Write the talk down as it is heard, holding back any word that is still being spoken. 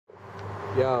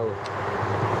Yo,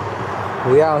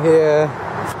 we out here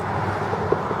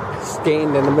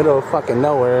skating in the middle of fucking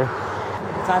nowhere.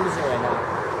 What time is it right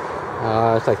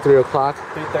now? It's like 3 o'clock.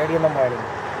 3:30 in the morning.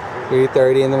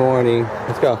 3:30 in the morning.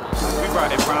 Let's go. We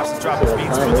riding rhymes and dropping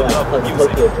beats for the love of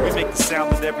music. We make the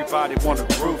sound that everybody wanna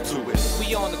groove to it.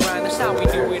 We on the grind, that's how we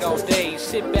do it all day.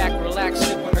 Sit back, relax,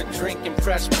 sip on a drink and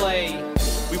press play.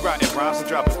 We writing rhymes and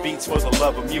dropping beats for the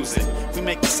love of music. We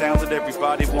make the sound that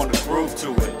everybody wanna groove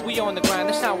to it. We on the grind,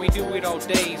 that's how we do it all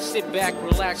day. Sit back,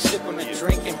 relax, sip on a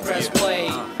drink and press play.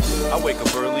 I wake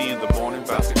up early in the morning,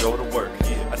 about to go to work.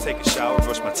 I take a shower,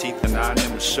 brush my teeth, and iron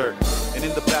in my shirt. And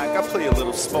in the back, I play a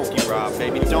little Smokey Rob.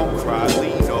 Baby, don't cry,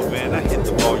 lean over, and I hit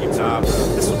the volume knob.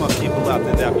 This is my people out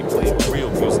there that be playing real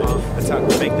music. The time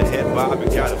to make the head vibe,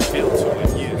 and got a feel to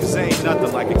it, yeah. Cause there ain't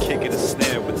nothing like a kick and a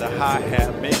snare with the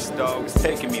hi-hat mix, dog. It's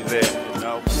taking me there, you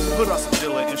know. Put on some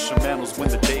Dilla instrumentals when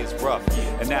the day is rough.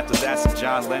 And after that, some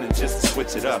John Lennon just to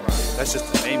switch it up. That's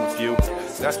just to name a few.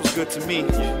 That's what's good to me.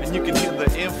 And you can hear the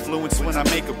influence when I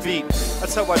make a beat.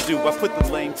 That's how I do. I put the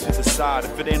lane to the side.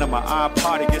 If it ain't on my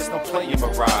iPod, it gets no play in my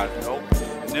ride. Nope.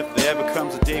 And if there ever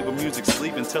comes a day where music's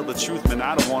leaving, tell the truth, man,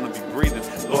 I don't want to be breathing.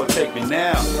 Lord, take me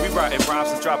now. We writing rhymes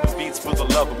and dropping beats for the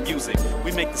love of music.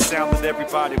 We make the sound that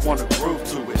everybody want to groove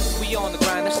to it. We on the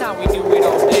grind, that's how we do it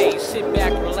all day. Sit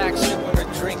back, relax, sip on a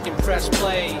drink and press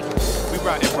play. We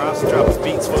writing rhymes and dropping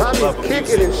beats for the love of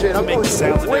music. And shit. We make the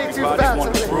sound that everybody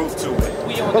want to groove to it.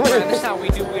 We on the grind, that's how we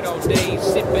do it all day.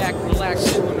 Sit back, relax,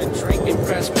 sip on a drink and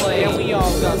press play. And we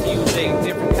all got music,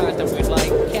 different kinds that we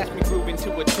like. Catch me grooving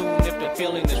to a tune if the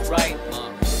feeling is right.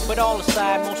 But all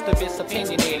aside, most of it's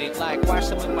opinionated. Like why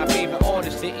some of my favorite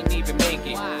artists didn't even make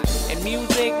it. And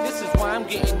music, this is why I'm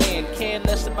getting in. Care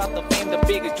less about the fame, the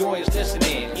biggest joy is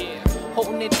listening.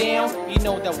 Holding it down, you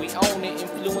know that we own it.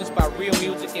 Influenced by real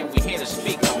music and we here to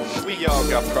speak on it. We all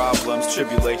got problems,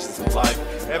 tribulations in life.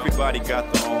 Everybody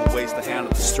got their own ways to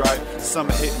handle the strife. Some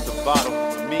are hitting the bottle.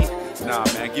 For me, nah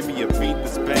man, give me a beat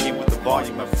that's banging with the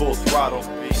volume at full throttle.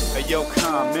 Hey yo,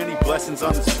 calm, many blessings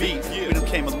on this beat. We done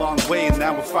came a long way and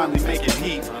now we're finally making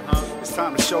heat. It's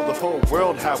time to show the whole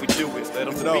world how we do it. Let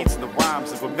them know the beats and the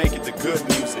rhymes and we're making the good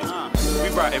music. We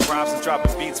writing rhymes and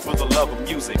dropping beats for the love of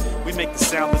music. We make the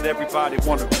sound that everybody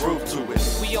wanna groove to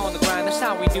it. We on the grind, that's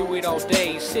how we do it all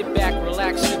day. Sit back,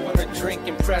 relax, sip on a drink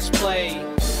and press play.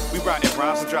 We writing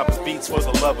rhymes and dropping beats for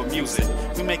the love of music.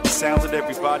 We make the sound that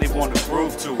everybody wanna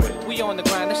groove to it. We on the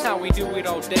grind, that's how we do it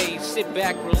all day. Sit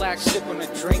back, relax, sip on a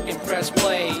drink and press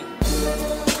play.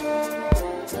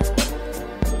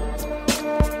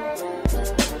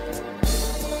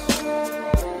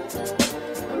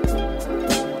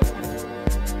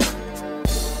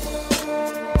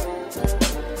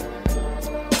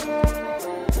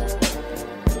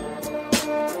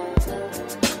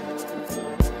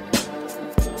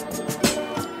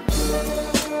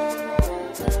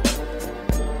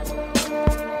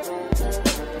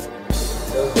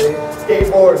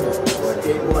 Skateboarding.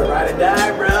 Skateboard, ride or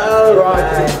die, bro.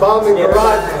 Bombing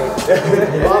garage.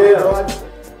 Bombing garage.